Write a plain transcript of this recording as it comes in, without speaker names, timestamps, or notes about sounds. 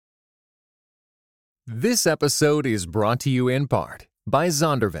This episode is brought to you in part by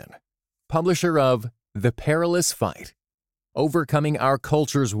Zondervan, publisher of The Perilous Fight, Overcoming Our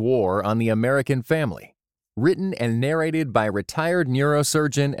Culture's War on the American Family, written and narrated by retired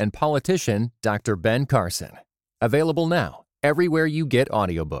neurosurgeon and politician Dr. Ben Carson. Available now everywhere you get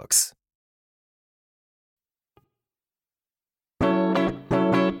audiobooks.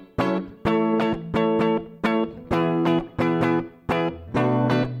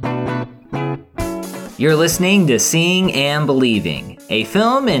 You're listening to Seeing and Believing, a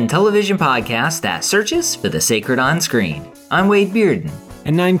film and television podcast that searches for the sacred on screen. I'm Wade Bearden.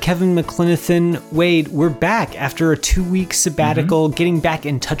 And I'm Kevin McLenithan. Wade, we're back after a 2-week sabbatical, getting back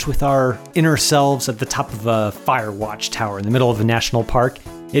in touch with our inner selves at the top of a fire watchtower in the middle of a national park.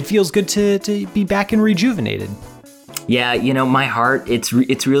 It feels good to be back and rejuvenated. Yeah, you know, my heart, it's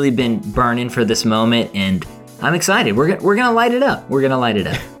really been burning for this moment, and I'm excited. We're gonna light it up. We're gonna light it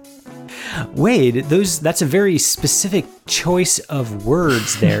up. Wade, that's a very specific choice of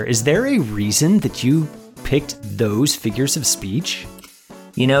words there. Is there a reason that you picked those figures of speech?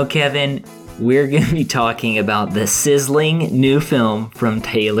 You know, Kevin, we're going to be talking about the sizzling new film from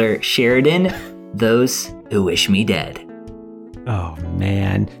Taylor Sheridan, Those Who Wish Me Dead. Oh,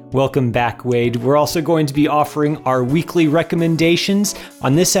 man. Welcome back, Wade. We're also going to be offering our weekly recommendations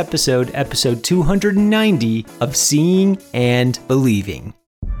on this episode 290 of Seeing and Believing.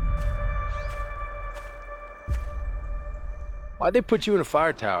 Why'd they put you in a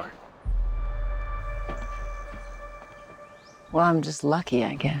fire tower? Well, I'm just lucky,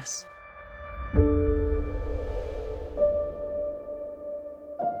 I guess.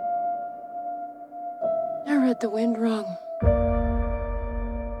 I read the wind wrong.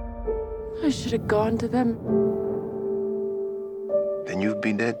 I should have gone to them. Then you'd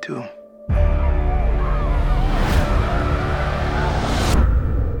be dead too.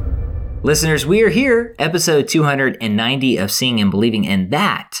 Listeners, we are here, episode 290 of Seeing and Believing, and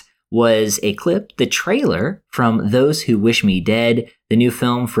that was a clip, the trailer from Those Who Wish Me Dead, the new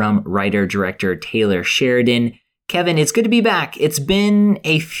film from writer-director Taylor Sheridan. Kevin, it's good to be back. It's been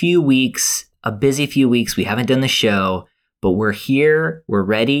a few weeks, a busy few weeks. We haven't done the show, but we're here, we're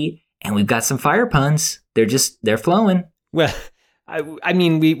ready, and we've got some fire puns. They're flowing. Well, I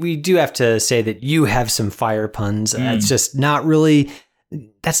mean, we do have to say that you have some fire puns. It's just not really...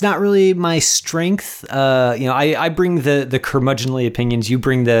 That's not really my strength. I bring the curmudgeonly opinions. You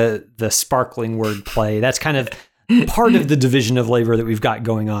bring the sparkling wordplay. That's kind of part of the division of labor that we've got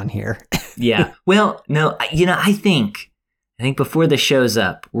going on here. Yeah. Well, no, I think before the show's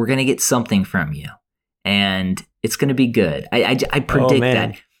up, we're going to get something from you, and it's going to be good. I predict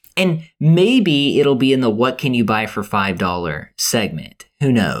that. And maybe it'll be in the What Can You Buy for $5 segment.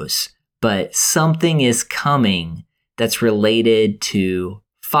 Who knows? But something is coming that's related to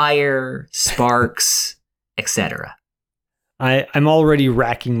fire, sparks, etc. I'm already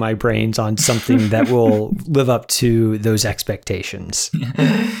racking my brains on something that will live up to those expectations.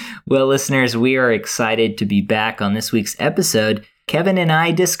 Well, listeners, we are excited to be back on this week's episode. Kevin and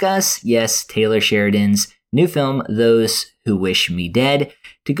I discuss, yes, Taylor Sheridan's new film, Those Who Wish Me Dead.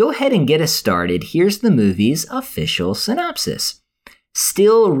 To go ahead and get us started, here's the movie's official synopsis.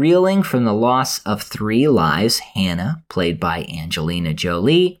 Still reeling from the loss of 3 lives, Hannah, played by Angelina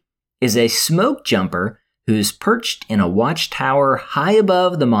Jolie, is a smoke jumper who's perched in a watchtower high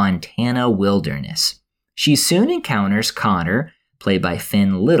above the Montana wilderness. She soon encounters Connor, played by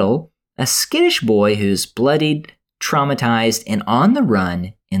Finn Little, a skittish boy who's bloodied, traumatized, and on the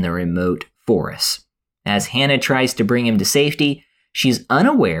run in the remote forest. As Hannah tries to bring him to safety, she's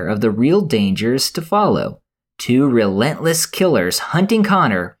unaware of the real dangers to follow. 2 relentless killers hunting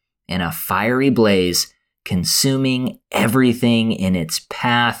Connor in a fiery blaze, consuming everything in its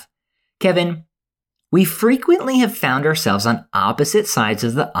path. Kevin, we frequently have found ourselves on opposite sides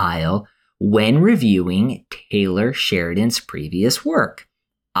of the aisle when reviewing Taylor Sheridan's previous work.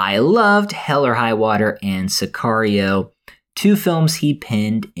 I loved Hell or High Water and Sicario, 2 films he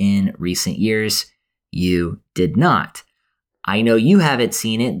penned in recent years. You did not. I know you haven't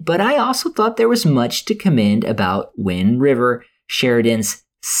seen it, but I also thought there was much to commend about Wind River, Sheridan's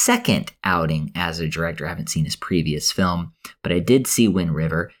second outing as a director. I haven't seen his previous film, but I did see Wind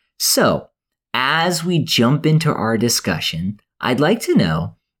River. So, as we jump into our discussion, I'd like to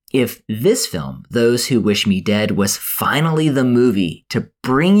know if this film, Those Who Wish Me Dead, was finally the movie to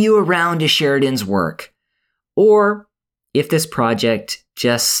bring you around to Sheridan's work, or if this project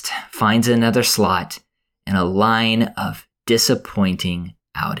just finds another slot in a line of disappointing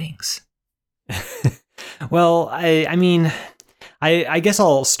outings. Well, I mean, I guess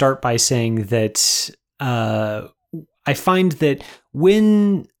I'll start by saying that I find that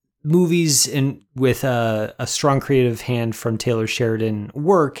when movies with a strong creative hand from Taylor Sheridan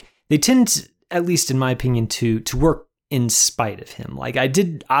work, they tend to, at least in my opinion, to work in spite of him. Like I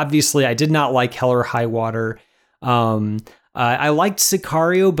did not like Hell or High Water. I liked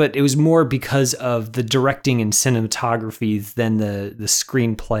Sicario, but it was more because of the directing and cinematography than the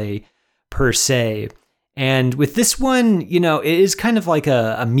screenplay per se. And with this one, you know, it is kind of like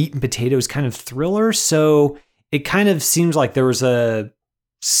a meat and potatoes kind of thriller. So it kind of seems like there was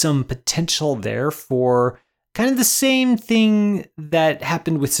some potential there for kind of the same thing that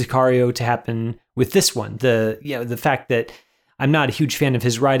happened with Sicario to happen with this one. The fact that I'm not a huge fan of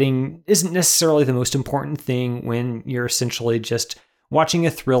his writing isn't necessarily the most important thing when you're essentially just watching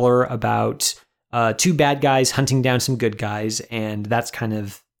a thriller about two bad guys hunting down some good guys, and that's kind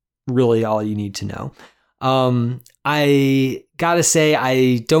of really all you need to know. I gotta say,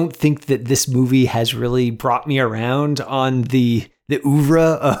 I don't think that this movie has really brought me around on the oeuvre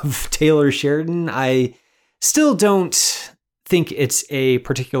of Taylor Sheridan. I still don't think it's a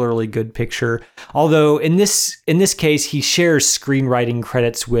particularly good picture. Although in this case, he shares screenwriting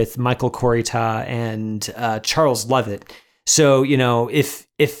credits with Michael Corita and Charles Levitt. So, you know, if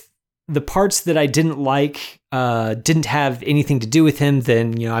the parts that I didn't like didn't have anything to do with him,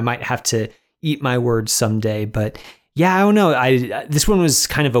 then, you know, I might have to eat my words someday. But yeah, I don't know. This one was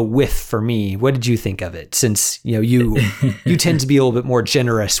kind of a whiff for me. What did you think of it? Since, you know, you tend to be a little bit more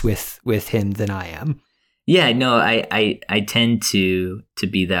generous with him than I am. Yeah, no, I tend to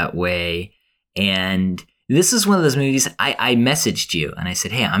be that way. And this is one of those movies I messaged you and I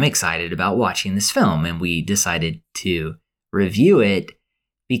said, hey, I'm excited about watching this film. And we decided to review it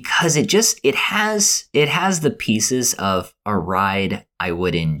because it has the pieces of a ride I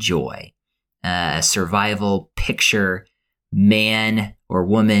would enjoy. A survival picture, man or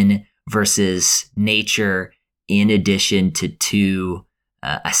woman versus nature, in addition to two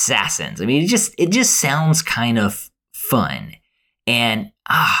assassins. I mean, it just sounds kind of fun. And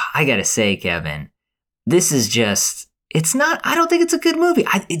I gotta say, Kevin, this is I don't think it's a good movie.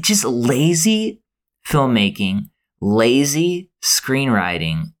 It's just lazy filmmaking, lazy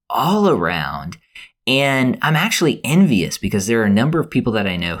screenwriting all around. And I'm actually envious because there are a number of people that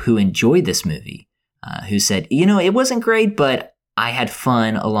I know who enjoyed this movie, who said, you know, it wasn't great, but I had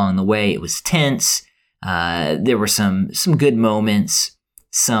fun along the way. It was tense. There were some good moments,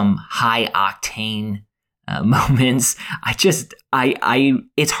 some high octane moments.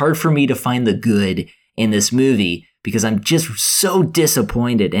 It's hard for me to find the good in this movie because I'm just so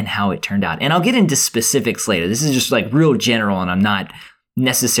disappointed in how it turned out. And I'll get into specifics later. This is just like real general, and I'm not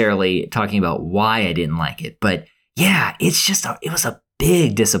necessarily talking about why I didn't like it. But yeah, it was a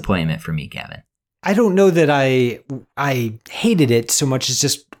big disappointment for me, Kevin. I don't know that I hated it so much as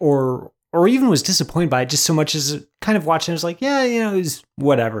just, or even was disappointed by it just so much as kind of watching it. I was like, yeah, you know, it was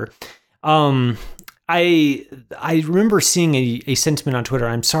whatever. I remember seeing a sentiment on Twitter.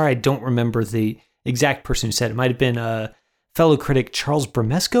 I'm sorry, I don't remember the exact person who said it. It might have been a fellow critic, Charles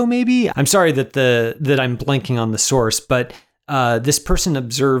Bramesco, maybe. I'm sorry that I'm blanking on the source, but this person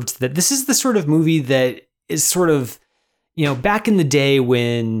observed that this is the sort of movie that is sort of, you know, back in the day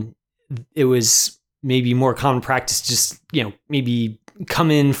when it was maybe more common practice, just, you know, maybe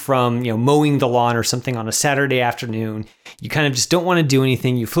come in from, you know, mowing the lawn or something on a Saturday afternoon. You kind of just don't want to do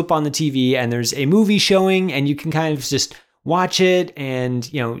anything. You flip on the TV and there's a movie showing and you can kind of just watch it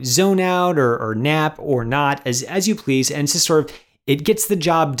and, you know, zone out or nap or not as you please. And it's just sort of, it gets the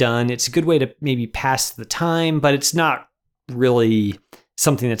job done. It's a good way to maybe pass the time, but it's not really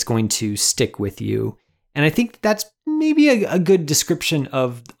something that's going to stick with you. And I think that's maybe a good description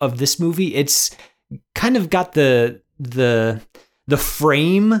of this movie. It's kind of got the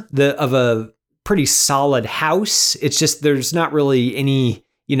frame of a pretty solid house. It's just there's not really any,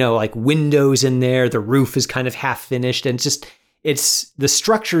 you know, like windows in there. The roof is kind of half finished, and it's the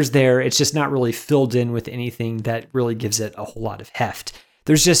structure's there. It's just not really filled in with anything that really gives it a whole lot of heft.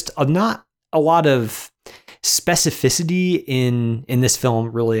 There's just not a lot of specificity in this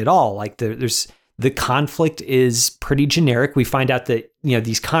film really at all. Like there's the conflict is pretty generic. We find out that, you know,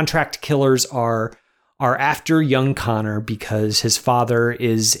 these contract killers are after young Connor because his father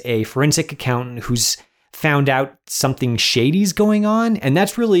is a forensic accountant who's found out something shady's going on. And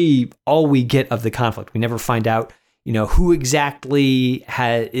that's really all we get of the conflict. We never find out, you know, who exactly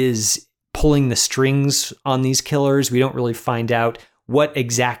is pulling the strings on these killers. We don't really find out what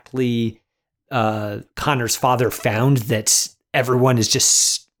exactly Connor's father found that everyone is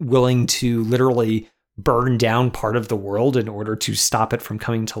just willing to literally burn down part of the world in order to stop it from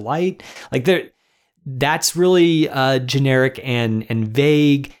coming to light. Like that's really generic and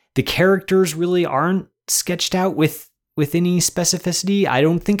vague. The characters really aren't sketched out with with any specificity. I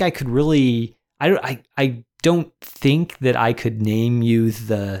don't think I could really. I don't think that I could name you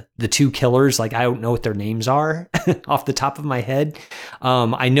the two killers. Like, I don't know what their names are off the top of my head.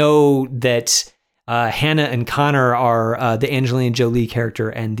 I know that Hannah and Connor are the Angelina Jolie character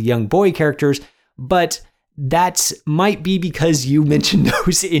and the young boy characters, but that might be because you mentioned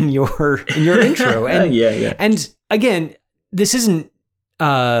those in your intro. And, yeah. And again, this isn't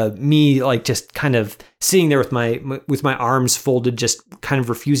me like just kind of sitting there with my arms folded, just kind of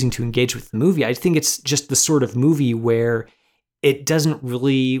refusing to engage with the movie. I think it's just the sort of movie where it doesn't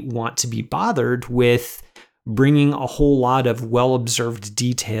really want to be bothered with bringing a whole lot of well-observed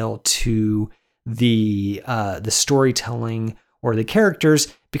detail to the storytelling or the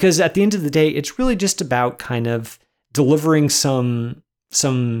characters, because at the end of the day, it's really just about kind of delivering some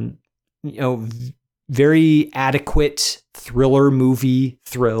very adequate thriller movie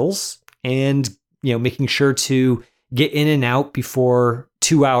thrills, and making sure to get in and out before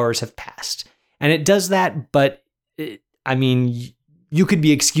 2 hours have passed. And it does that, but you could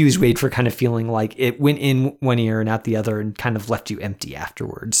be excused, Wade, for kind of feeling like it went in one ear and out the other and kind of left you empty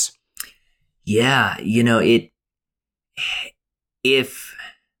afterwards. Yeah, if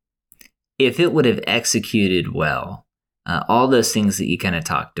it would have executed well, all those things that you kind of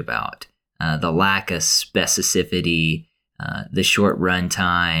talked about, the lack of specificity, the short run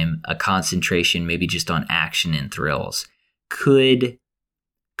time, a concentration maybe just on action and thrills, could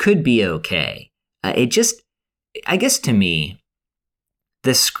be okay. I guess to me,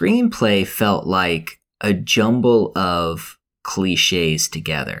 the screenplay felt like a jumble of cliches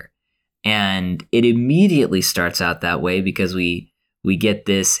together. And it immediately starts out that way because we get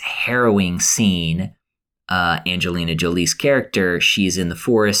this harrowing scene. Angelina Jolie's character, she's in the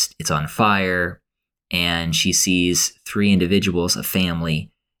forest, it's on fire, and she sees 3 individuals, a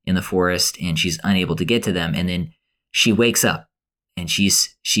family, in the forest, and she's unable to get to them. And then she wakes up and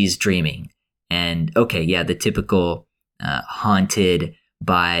she's dreaming. And okay, yeah, the typical haunted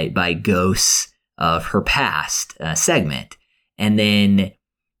by ghosts of her past segment. And then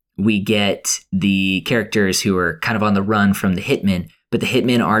we get the characters who are kind of on the run from the hitmen, but the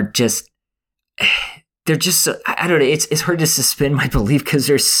hitmen are just, they're just so, I don't know, it's hard to suspend my belief because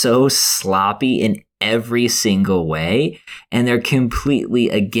they're so sloppy in every single way, and they're completely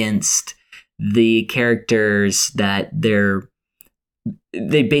against the characters that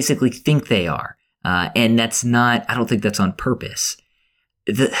they basically think they are. And that's not, I don't think that's on purpose.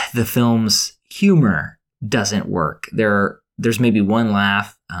 The film's humor doesn't work. There's maybe one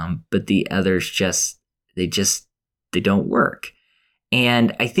laugh, but the others they don't work.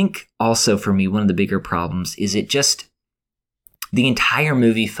 And I think also for me, one of the bigger problems is the entire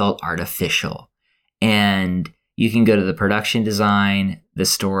movie felt artificial. And you can go to the production design, the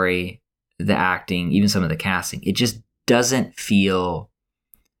story, the acting, even some of the casting. It just doesn't feel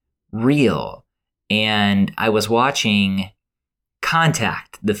real. And I was watching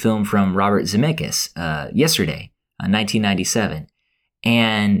Contact, the film from Robert Zemeckis, yesterday, 1997.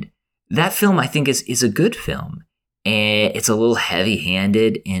 And that film, I think, is a good film. And it's a little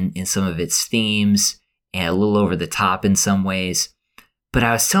heavy-handed in some of its themes and a little over the top in some ways. But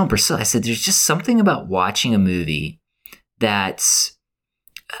I was telling Priscilla, I said, there's just something about watching a movie that's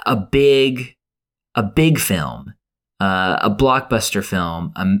a big film, a blockbuster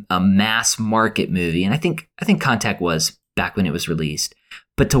film, a mass market movie. And I think Contact was back when it was released.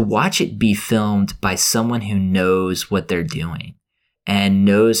 But to watch it be filmed by someone who knows what they're doing and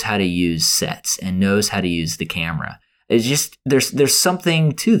knows how to use sets and knows how to use the camera, it's just, there's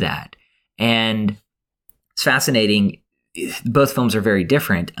something to that. And it's fascinating. Both films are very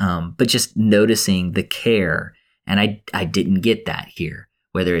different, but just noticing the care. And I didn't get that here,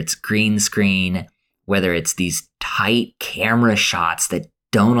 whether it's green screen, whether it's these tight camera shots that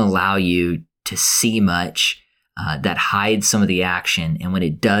don't allow you to see much, that hide some of the action. And when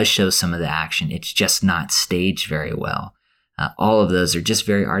it does show some of the action, it's just not staged very well. All of those are just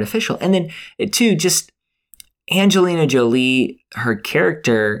very artificial. And then too, just Angelina Jolie, her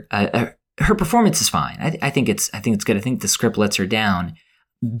character, her performance is fine. I think it's good. I think the script lets her down,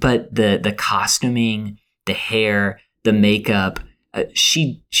 but the costuming, the hair, the makeup,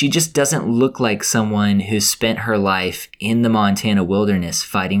 she just doesn't look like someone who spent her life in the Montana wilderness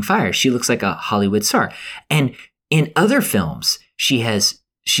fighting fire. She looks like a Hollywood star. And in other films,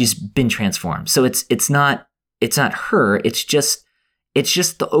 she's been transformed. So it's not her. It's just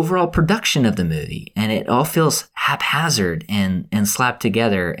the overall production of the movie, and it all feels haphazard and slapped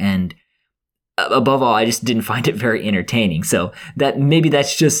together. And above all, I just didn't find it very entertaining. So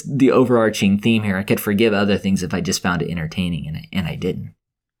that's just the overarching theme here. I could forgive other things if I just found it entertaining, and I didn't.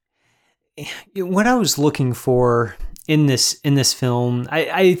 What I was looking for in this film.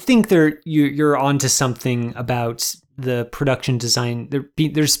 I think you're onto something about the production design.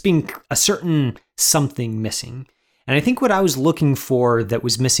 There's being a certain something missing. And I think what I was looking for that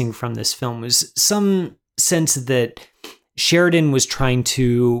was missing from this film was some sense that Sheridan was trying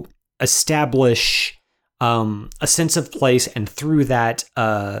to establish a sense of place, and through that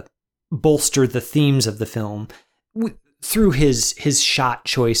bolster the themes of the film through his shot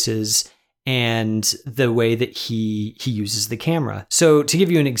choices and the way that he uses the camera. So to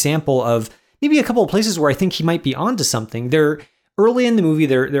give you an example of maybe a couple of places where I think he might be onto something, early in the movie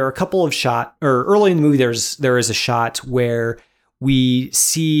there are a couple of early in the movie there is a shot where we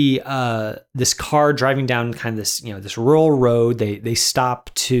see this car driving down kind of this rural road. They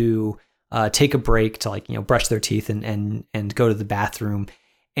stop to take a break to brush their teeth and go to the bathroom.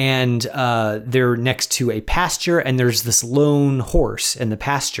 And they're next to a pasture, and there's this lone horse in the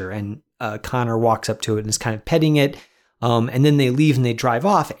pasture, and Connor walks up to it and is kind of petting it. And then they leave and they drive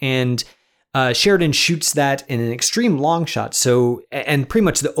off, and Sheridan shoots that in an extreme long shot. So, and pretty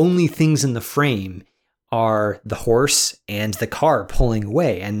much the only things in the frame are the horse and the car pulling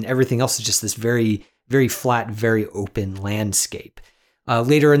away, and everything else is just this very, very flat, very open landscape.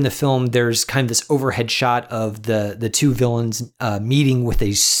 Later in the film, there's kind of this overhead shot of the two villains meeting with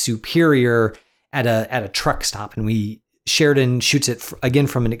a superior at a truck stop, and Sheridan shoots it again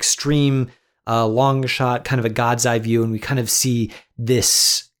from an extreme long shot, kind of a god's eye view, and we kind of see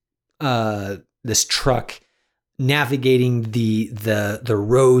this truck navigating the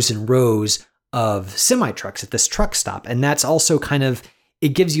rows and rows of semi trucks at this truck stop, and that's also kind of, it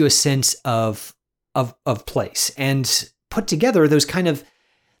gives you a sense of place. And put together,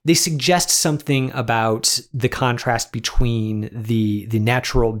 they suggest something about the contrast between the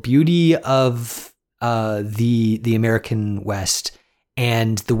natural beauty of the American West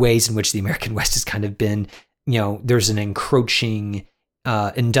and the ways in which the American West has kind of been, there's an encroaching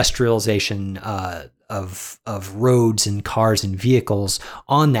industrialization of roads and cars and vehicles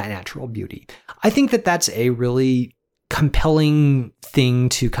on that natural beauty. I think that that's a really compelling thing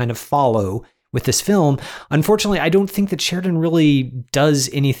to kind of follow with this film. Unfortunately, I don't think that Sheridan really does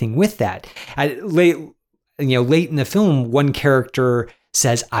anything with that. Late in the film, one character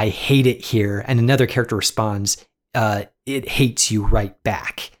says, "I hate it here," and another character responds, "It hates you right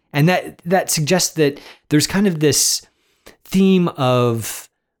back." And that suggests that there's kind of this theme of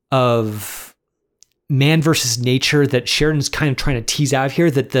man versus nature that Sheridan's kind of trying to tease out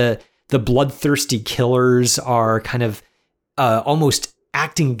here, that the bloodthirsty killers are kind of almost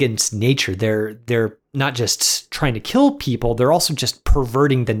acting against nature. They're not just trying to kill people, they're also just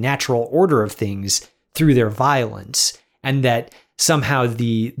perverting the natural order of things through their violence. And that somehow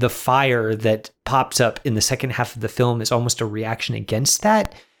the fire that pops up in the second half of the film is almost a reaction against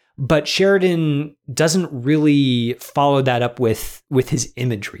that. But Sheridan doesn't really follow that up with his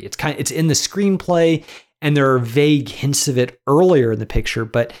imagery. It's in the screenplay, and there are vague hints of it earlier in the picture,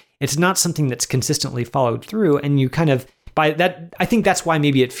 but it's not something that's consistently followed through. And you kind of, by that, I think that's why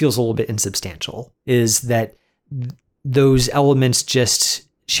maybe it feels a little bit insubstantial, is that those elements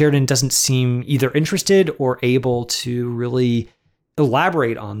Sheridan doesn't seem either interested or able to really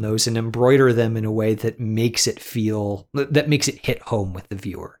elaborate on those and embroider them in a way that makes it hit home with the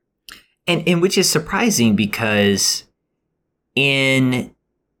viewer. And which is surprising, because in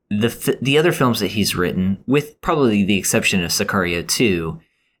the other films that he's written, with probably the exception of Sicario 2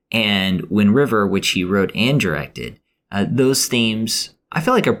 and Wind River, which he wrote and directed, those themes I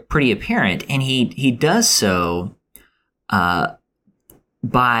feel like are pretty apparent, and he does so by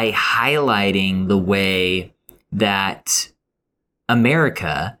highlighting the way that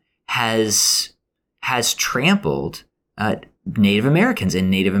America has trampled Native Americans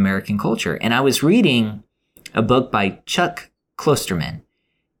and Native American culture. And I was reading a book by Chuck Klosterman,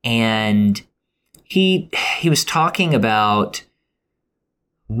 and he was talking about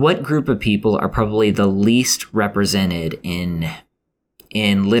what group of people are probably the least represented in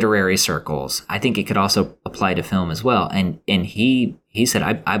literary circles. I think it could also apply to film as well. And he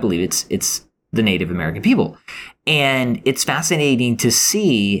said, I believe it's the Native American people. And it's fascinating to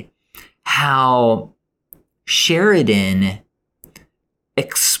see how Sheridan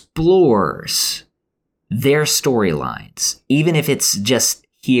explores their storylines, even if it's just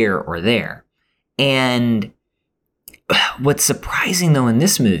here or there. And what's surprising, though, in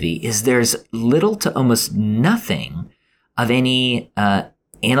this movie is there's little to almost nothing of any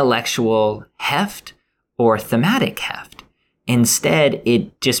intellectual heft or thematic heft. Instead,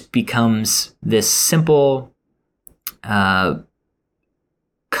 it just becomes this simple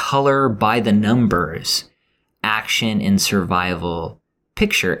color by the numbers action and survival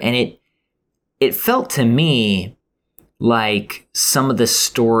picture. And it felt to me like some of the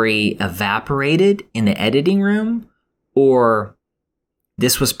story evaporated in the editing room, or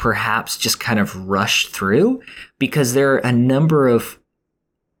this was perhaps just kind of rushed through, because there are a number of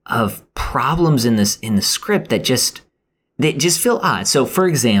problems in the script that just feel odd. So, for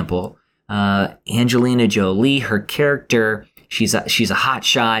example, Angelina Jolie, her character, she's a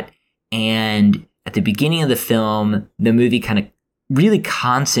hotshot, and at the beginning of the film, the movie kind of really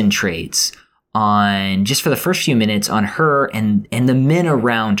concentrates on, just for the first few minutes, on her and the men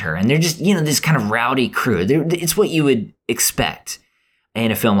around her, and they're just, this kind of rowdy crew. It's what you would expect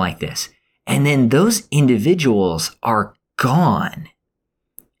in a film like this, and then those individuals are gone,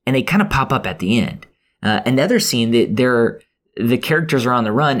 and they kind of pop up at the end. Another scene that the characters are on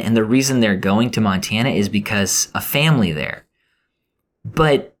the run, and the reason they're going to Montana is because a family there.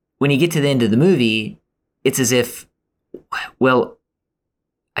 But when you get to the end of the movie, it's as if, well,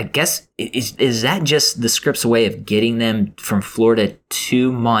 I guess, is that just the script's way of getting them from Florida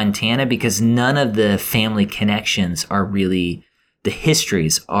to Montana? Because none of the family connections are really, the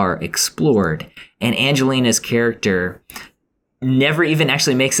histories are explored. And Angelina's character never even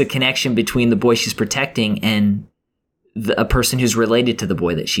actually makes a connection between the boy she's protecting and a person who's related to the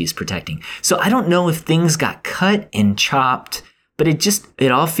boy that she's protecting. So I don't know if things got cut and chopped, but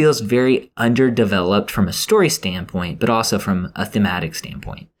it all feels very underdeveloped from a story standpoint, but also from a thematic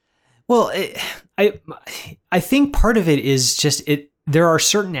standpoint. Well, I think part of it is just there are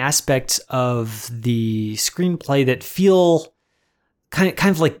certain aspects of the screenplay that feel kind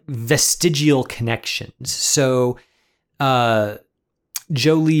of like vestigial connections. So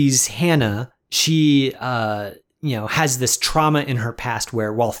Jolie's Hannah, she has this trauma in her past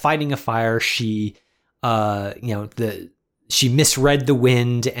where, while fighting a fire, she misread the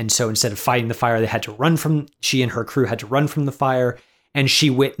wind, and so instead of fighting the fire, she and her crew had to run from the fire, and she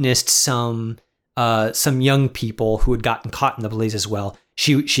witnessed some young people who had gotten caught in the blaze as well.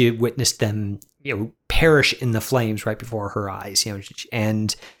 She had witnessed them perish in the flames right before her eyes,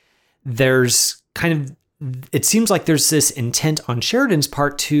 and there's it seems like there's this intent on Sheridan's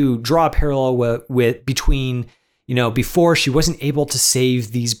part to draw a parallel between, before she wasn't able to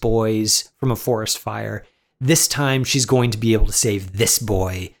save these boys from a forest fire. This time she's going to be able to save this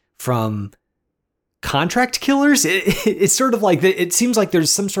boy from contract killers. It's sort of like, it seems like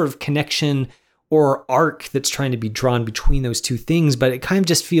there's some sort of connection or arc that's trying to be drawn between those two things, but it kind of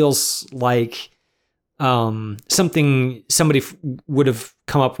just feels like something somebody would have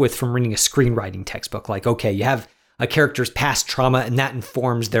come up with from reading a screenwriting textbook. Like, okay, you have a character's past trauma, and that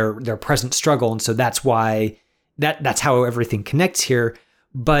informs their present struggle, and so that's why that's how everything connects here.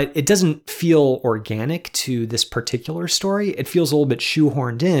 But it doesn't feel organic to this particular story. It feels a little bit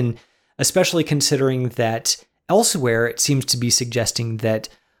shoehorned in, especially considering that elsewhere it seems to be suggesting that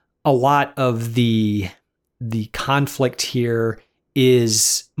a lot of the conflict here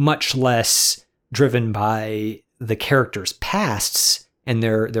is much less driven by the characters' pasts and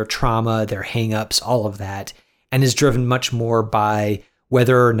their trauma, their hang-ups, all of that, and is driven much more by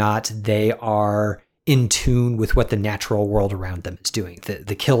whether or not they are in tune with what the natural world around them is doing.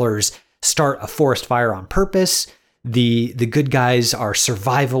 The killers start a forest fire on purpose. The good guys are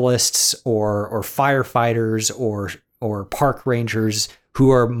survivalists or firefighters or park rangers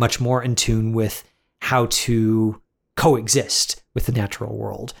who are much more in tune with how to coexist with the natural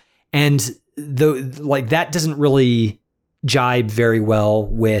world. And that doesn't really jibe very well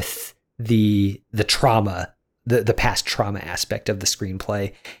with the trauma, the past trauma aspect of the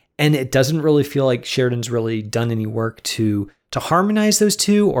screenplay. And it doesn't really feel like Sheridan's really done any work to harmonize those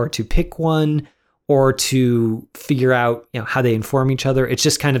two, or to pick one, or to figure out how they inform each other. It's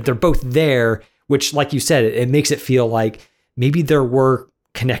just kind of, they're both there, which, like you said, it makes it feel like maybe there were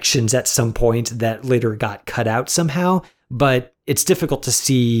connections at some point that later got cut out somehow. But it's difficult to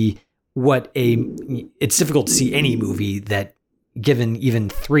see any movie that, given even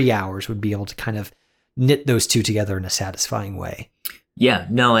 3 hours, would be able to kind of knit those two together in a satisfying way. Yeah,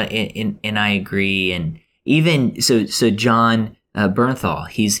 no, and I agree. And even so John Bernthal,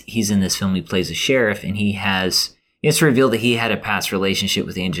 he's in this film. He plays a sheriff, and it's revealed that he had a past relationship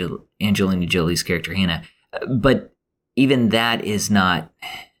with Angelina Jolie's character Hannah. But even that is not.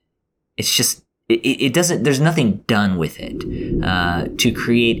 It's just it doesn't. There's nothing done with it to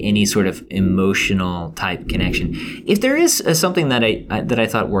create any sort of emotional type connection. If there is something that I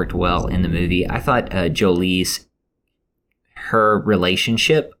thought worked well in the movie, I thought her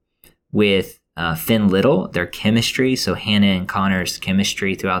relationship with Finn Little, their chemistry. So Hannah and Connor's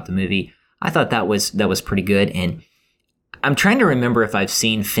chemistry throughout the movie, I thought that was pretty good. And I'm trying to remember if I've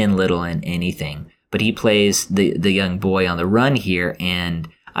seen Finn Little in anything, but he plays the young boy on the run here, and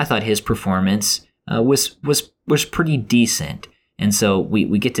I thought his performance was pretty decent. And so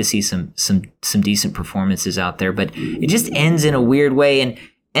we get to see some decent performances out there, but it just ends in a weird way.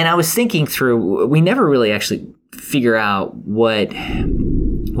 And I was thinking through, we never really actually figure out what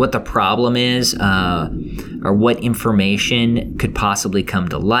the problem is, or what information could possibly come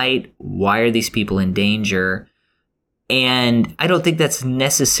to light. Why are these people in danger? And I don't think that's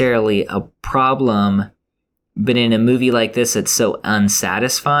necessarily a problem, but in a movie like this that's so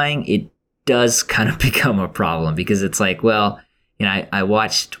unsatisfying, it does kind of become a problem, because it's like, well, I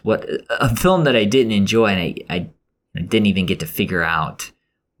watched a film that I didn't enjoy, and I didn't even get to figure out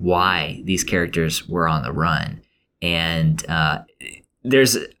why these characters were on the run. And I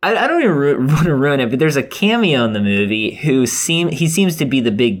don't even want to ruin it, but there's a cameo in the movie he seems to be the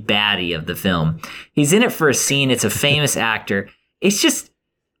big baddie of the film. He's in it for a scene. It's a famous actor. It's just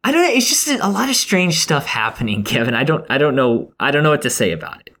a lot of strange stuff happening, Kevin. I don't know what to say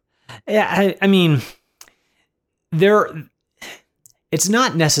about it. Yeah, I mean, it's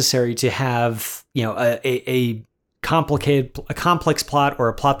not necessary to have, a complex plot, or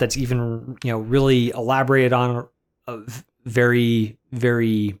a plot that's even, really elaborated on very,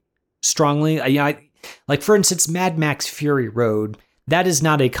 very strongly. Like, for instance, Mad Max Fury Road, that is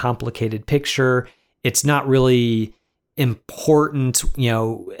not a complicated picture. It's not really important,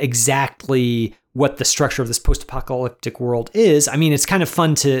 exactly what the structure of this post-apocalyptic world is. I mean, it's kind of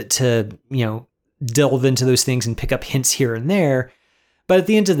fun to delve into those things and pick up hints here and there. But at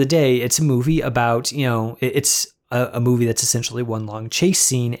the end of the day, it's a movie about, it's a movie that's essentially one long chase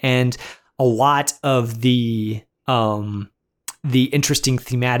scene, and a lot of the interesting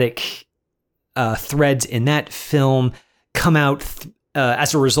thematic threads in that film come out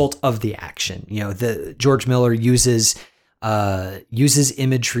as a result of the action. The George Miller uses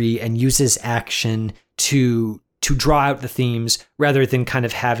imagery and uses action to draw out the themes, rather than kind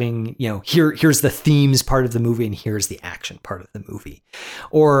of having, here's the themes part of the movie and here's the action part of the movie.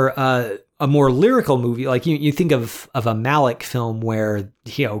 Or a more lyrical movie, like you think of a Malick film where,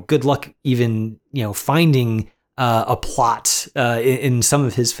 good luck even, finding a plot in some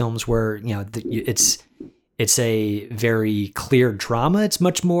of his films where, it's a very clear drama. It's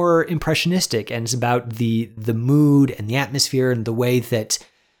much more impressionistic, and it's about the mood and the atmosphere and the way that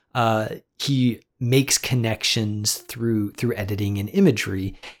he makes connections through editing and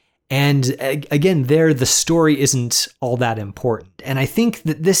imagery. And again, the story isn't all that important. And I think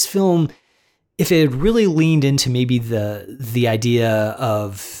that this film, if it had really leaned into maybe the idea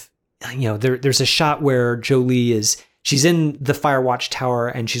of, there's a shot where Jolie she's in the fire watch tower,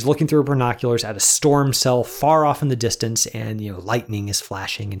 and she's looking through her binoculars at a storm cell far off in the distance, and lightning is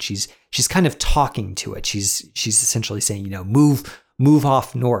flashing, and she's kind of talking to it. She's essentially saying, move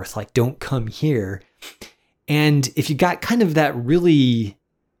off north, like, don't come here. And if you got kind of that really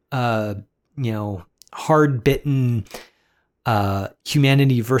hard-bitten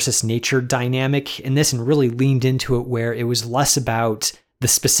humanity versus nature dynamic in this, and really leaned into it, where it was less about the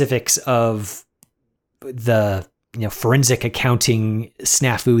specifics of the forensic accounting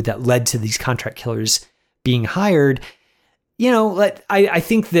snafu that led to these contract killers being hired. I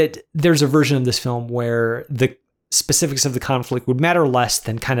think that there's a version of this film where the specifics of the conflict would matter less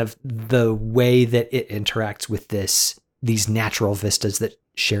than kind of the way that it interacts with these natural vistas that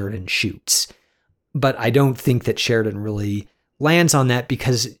Sheridan shoots. But I don't think that Sheridan really lands on that,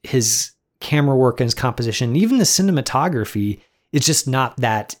 because his camera work and his composition, and even the cinematography, is just not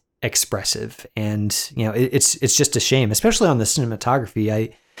that expressive. And it's just a shame, especially on the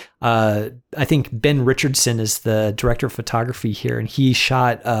cinematography. I think Ben Richardson is the director of photography here, and he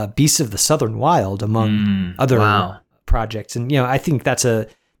shot Beasts of the Southern Wild among other projects. And I think that's a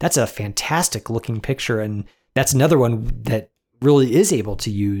fantastic looking picture, and that's another one that really is able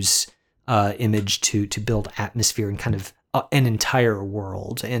to use image to build atmosphere and kind of an entire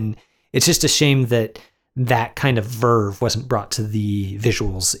world. And it's just a shame that kind of verve wasn't brought to the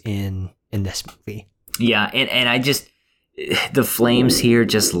visuals in this movie. Yeah, and I just, the flames here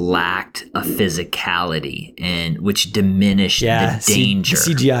just lacked a physicality, and which diminished the danger.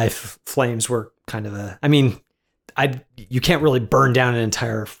 The CGI flames were kind of you can't really burn down an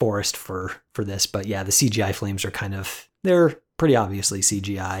entire forest for this, but yeah, the CGI flames are they're pretty obviously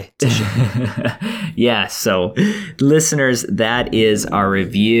CGI. Yeah, so listeners, that is our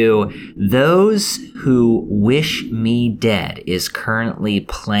review. Those Who Wish Me Dead is currently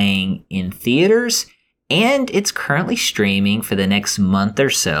playing in theaters, and it's currently streaming for the next month or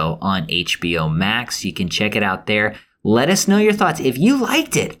so on HBO Max. You can check it out there. Let us know your thoughts. If you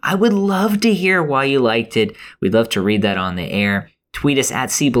liked it, I would love to hear why you liked it. We'd love to read that on the air. Tweet us at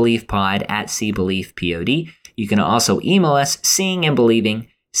SeeBeliefPod, at SeeBeliefPod. You can also email us, seeingandbelieving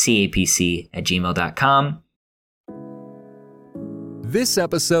capc@gmail.com. This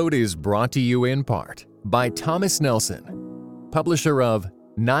episode is brought to you in part by Thomas Nelson, publisher of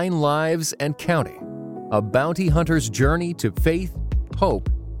 9 Lives and Counting, A Bounty Hunter's Journey to Faith, Hope,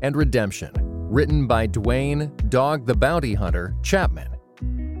 and Redemption, written by Dwayne "Dog the Bounty Hunter" Chapman.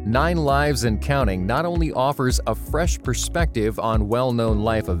 9 Lives and Counting not only offers a fresh perspective on well-known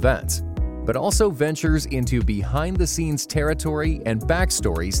life events, but also ventures into behind-the-scenes territory and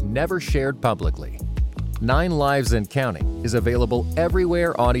backstories never shared publicly. 9 Lives and Counting is available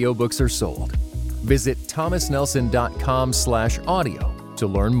everywhere audiobooks are sold. Visit thomasnelson.com/audio to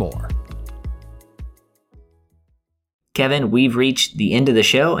learn more. Kevin, we've reached the end of the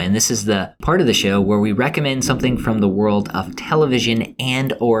show, and this is the part of the show where we recommend something from the world of television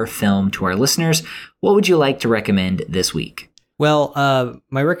and or film to our listeners. What would you like to recommend this week? Well,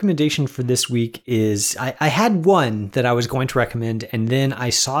 my recommendation for this week is I had one that I was going to recommend, and then I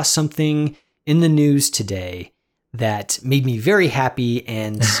saw something in the news today that made me very happy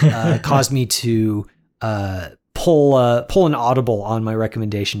and caused me to pull an audible on my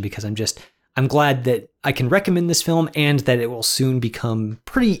recommendation, because I'm glad that I can recommend this film and that it will soon become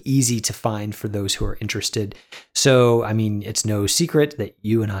pretty easy to find for those who are interested. So, I mean, it's no secret that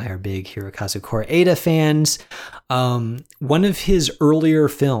you and I are big Hirokazu Koreeda fans. One of his earlier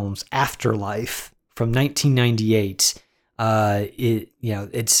films, Afterlife, from 1998,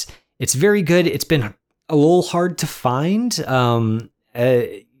 it's very good. It's been a little hard to find.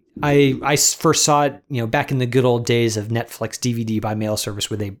 I first saw it, back in the good old days of Netflix DVD by mail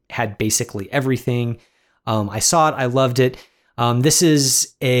service, where they had basically everything. I saw it. I loved it. This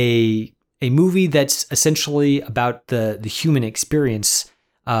is a movie that's essentially about the human experience,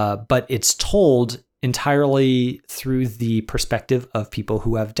 but it's told entirely through the perspective of people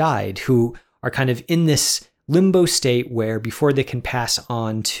who have died, who are kind of in this limbo state where before they can pass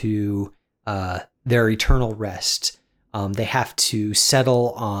on to their eternal rest, they have to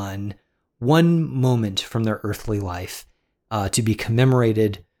settle on one moment from their earthly life to be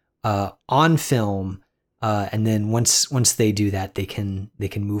commemorated on film, and then once they do that, they can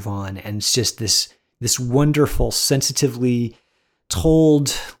move on. And it's just this wonderful, sensitively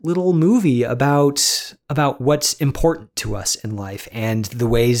told little movie about what's important to us in life and the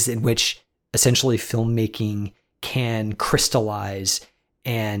ways in which essentially filmmaking can crystallize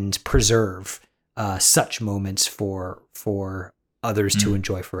and preserve such moments for others to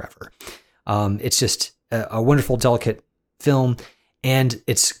enjoy forever. It's just a wonderful, delicate film, and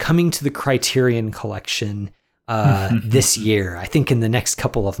it's coming to the Criterion Collection this year, I think in the next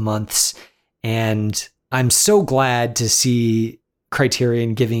couple of months. And I'm so glad to see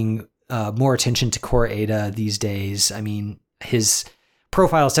Criterion giving more attention to Koreeda these days. I mean, his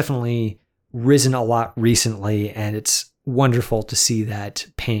profile has definitely risen a lot recently, and it's wonderful to see that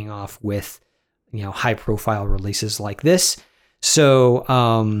paying off with high profile releases like this. So,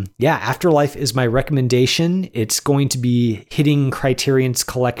 Afterlife is my recommendation. It's going to be hitting Criterion's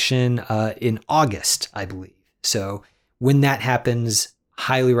collection in August, I believe. So when that happens,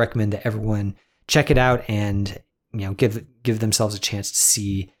 highly recommend that everyone check it out and give themselves a chance to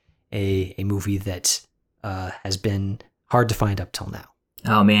see a movie that has been hard to find up till now.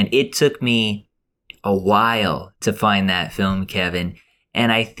 Oh man, it took me a while to find that film, Kevin.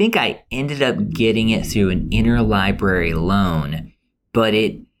 And I think I ended up getting it through an interlibrary loan, but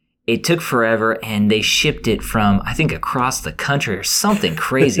it took forever, and they shipped it from, I think, across the country or something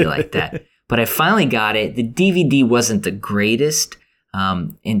crazy like that. But I finally got it. The DVD wasn't the greatest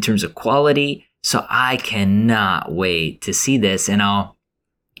in terms of quality, so I cannot wait to see this. And I'll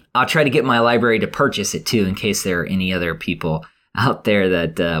try to get my library to purchase it too, in case there are any other people out there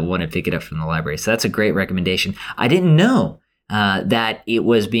that want to pick it up from the library. So that's a great recommendation. I didn't know that it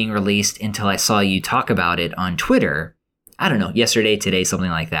was being released until I saw you talk about it on Twitter. I don't know, yesterday, today, something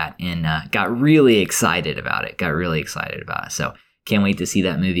like that, and got really excited about it. So can't wait to see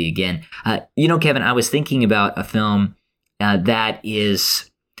that movie again. Kevin, I was thinking about a film that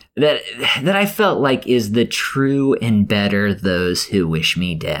I felt like is the true and better Those Who Wish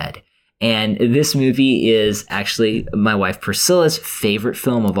Me Dead. And this movie is actually my wife Priscilla's favorite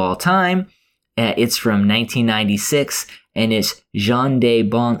film of all time. It's from 1996, and it's Jean de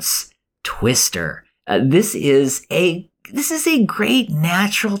Bont's Twister. This is a great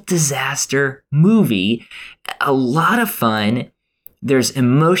natural disaster movie. A lot of fun. There's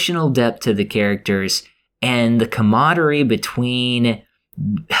emotional depth to the characters, and the camaraderie between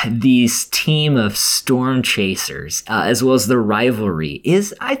these team of storm chasers, as well as the rivalry,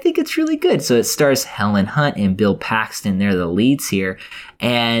 I think it's really good. So it stars Helen Hunt and Bill Paxton. They're the leads here.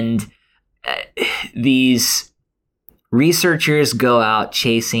 And these researchers go out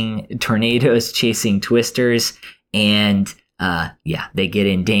chasing tornadoes, chasing twisters, and they get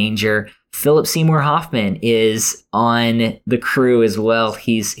in danger. Philip Seymour Hoffman is on the crew as well.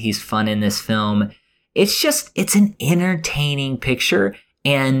 He's fun in this film. It's an entertaining picture,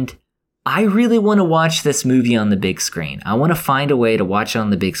 and I really want to watch this movie on the big screen. I want to find a way to watch it on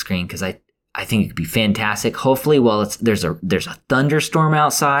the big screen because I think it could be fantastic. Hopefully, while there's a thunderstorm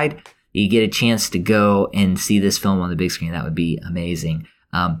outside, you get a chance to go and see this film on the big screen. That would be amazing.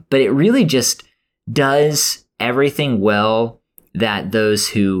 But it really just does everything well that Those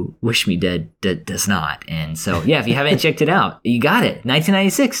Who Wish Me Dead does not. And so, yeah, if you haven't checked it out, you got it.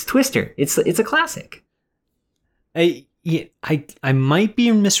 1996, Twister. It's a classic. I might be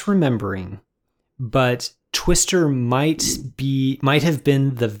misremembering, but Twister might have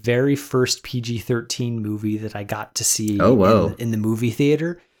been the very first PG-13 movie that I got to see in the movie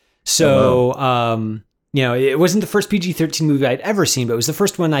theater. So, it wasn't the first PG-13 movie I'd ever seen, but it was the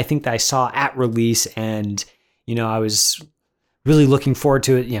first one I think that I saw at release. And, I was really looking forward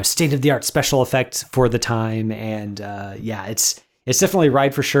to it, state-of-the-art special effects for the time. And it's definitely a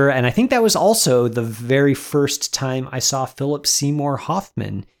ride for sure. And I think that was also the very first time I saw Philip Seymour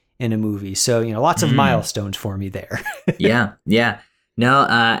Hoffman in a movie. So, lots of milestones for me there. Yeah. No,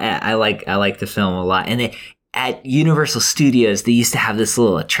 I like the film a lot. And at Universal Studios, they used to have this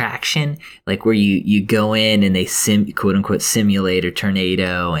little attraction, like where you go in and they quote unquote simulate a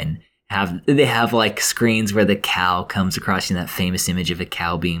tornado, and they have like screens where the cow comes across, that famous image of a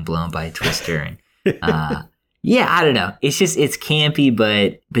cow being blown by a twister. And I don't know. It's campy,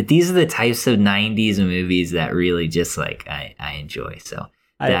 but these are the types of 90s movies that really just like I enjoy. So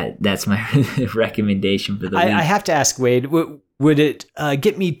that's my recommendation for the week. I have to ask, Wade, would it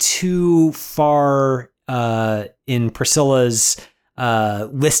get me too far in Priscilla's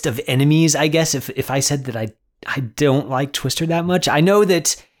list of enemies, I guess, if I said that I don't like Twister that much? I know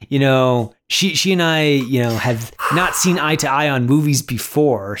that, she and I, have not seen eye to eye on movies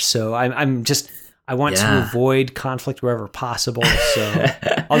before. So I want to avoid conflict wherever possible. So,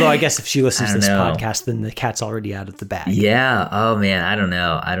 although I guess if she listens to this podcast, then the cat's already out of the bag. Yeah. Oh man. I don't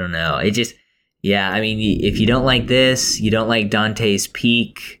know. It just, if you don't like this, you don't like Dante's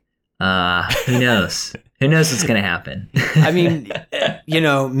Peak, who knows? Who knows what's going to happen?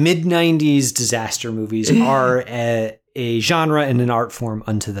 Mid-90s disaster movies are a genre and an art form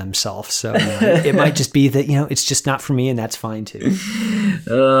unto themselves. So it might just be that, it's just not for me, and that's fine too.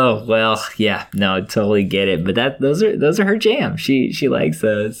 Oh, well, yeah, no, I totally get it. But those are her jam. She likes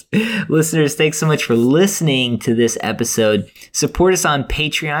those. Listeners, thanks so much for listening to this episode. Support us on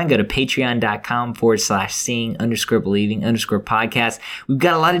Patreon. Go to patreon.com/seeing_believing_podcast. We've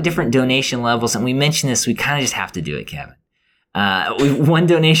got a lot of different donation levels, and we mentioned this. We kind of just have to do it, Kevin. One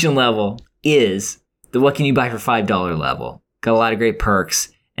donation level is the what can you buy for $5 level. Got a lot of great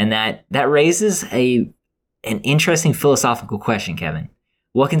perks, and that raises an interesting philosophical question, Kevin.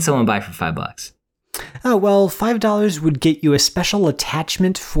 What can someone buy for $5? Oh, well, $5 would get you a special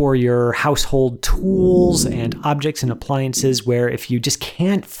attachment for your household tools and objects and appliances, where if you just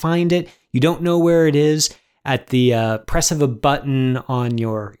can't find it, you don't know where it is, at the press of a button on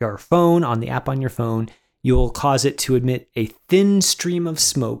your phone, on the app on your phone, you will cause it to emit a thin stream of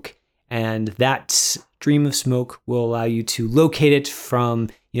smoke. And that stream of smoke will allow you to locate it from,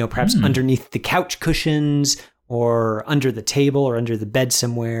 perhaps underneath the couch cushions or under the table or under the bed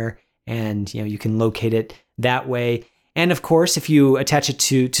somewhere. And, you can locate it that way. And of course, if you attach it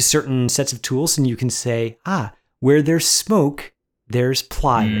to certain sets of tools, and you can say, where there's smoke, there's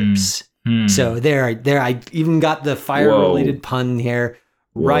pliers. So there, I even got the fire-related pun here.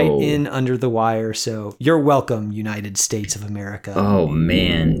 Right in under the wire. So you're welcome, United States of America. Oh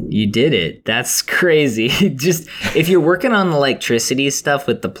man, you did it. That's crazy. Just if you're working on the electricity stuff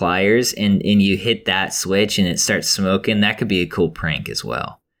with the pliers and you hit that switch and it starts smoking, that could be a cool prank as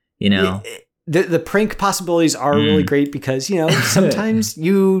well. The prank possibilities are really great because, sometimes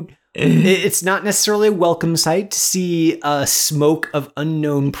it's not necessarily a welcome sight to see smoke of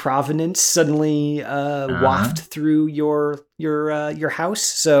unknown provenance suddenly waft through your house.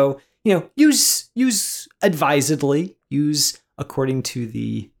 So, use advisedly, use according to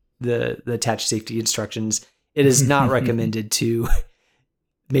the attached safety instructions. It is not recommended to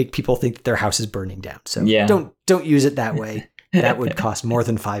make people think that their house is burning down. So don't use it that way. That would cost more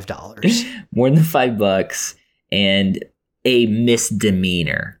than $5. More than $5 and a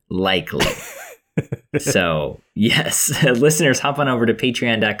misdemeanor, likely. So, yes, listeners, hop on over to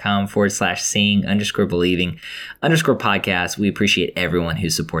patreon.com/seeing_believing_podcast. We appreciate everyone who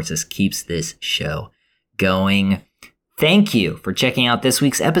supports us, keeps this show going. Thank you for checking out this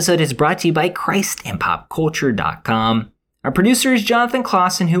week's episode. It's brought to you by ChristandPopCulture.com. Our producer is Jonathan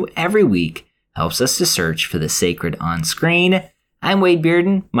Clausen, who every week helps us to search for the sacred on screen. I'm Wade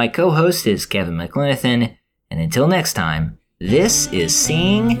Bearden. My co-host is Kevin McLenithan. And until next time, this is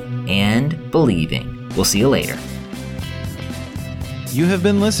Seeing and Believing. We'll see you later. You have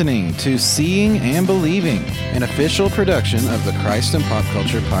been listening to Seeing and Believing, an official production of the Christ and Pop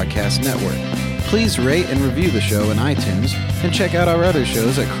Culture Podcast Network. Please rate and review the show in iTunes and check out our other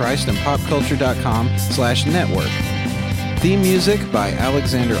shows at christandpopculture.com/network. Theme music by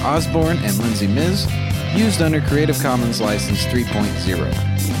Alexander Osborne and Lindsay Miz, used under Creative Commons License 3.0.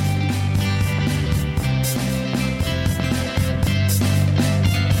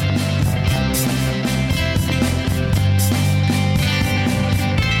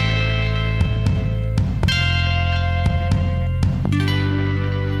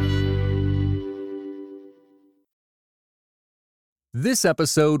 This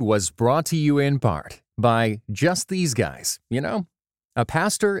episode was brought to you in part by Just These Guys. You know, a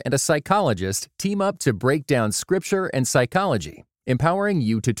pastor and a psychologist team up to break down scripture and psychology, empowering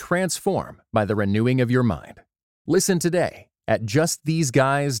you to transform by the renewing of your mind. Listen today at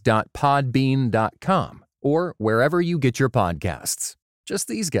justtheseguys.podbean.com or wherever you get your podcasts. Just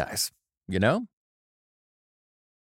these guys, you know?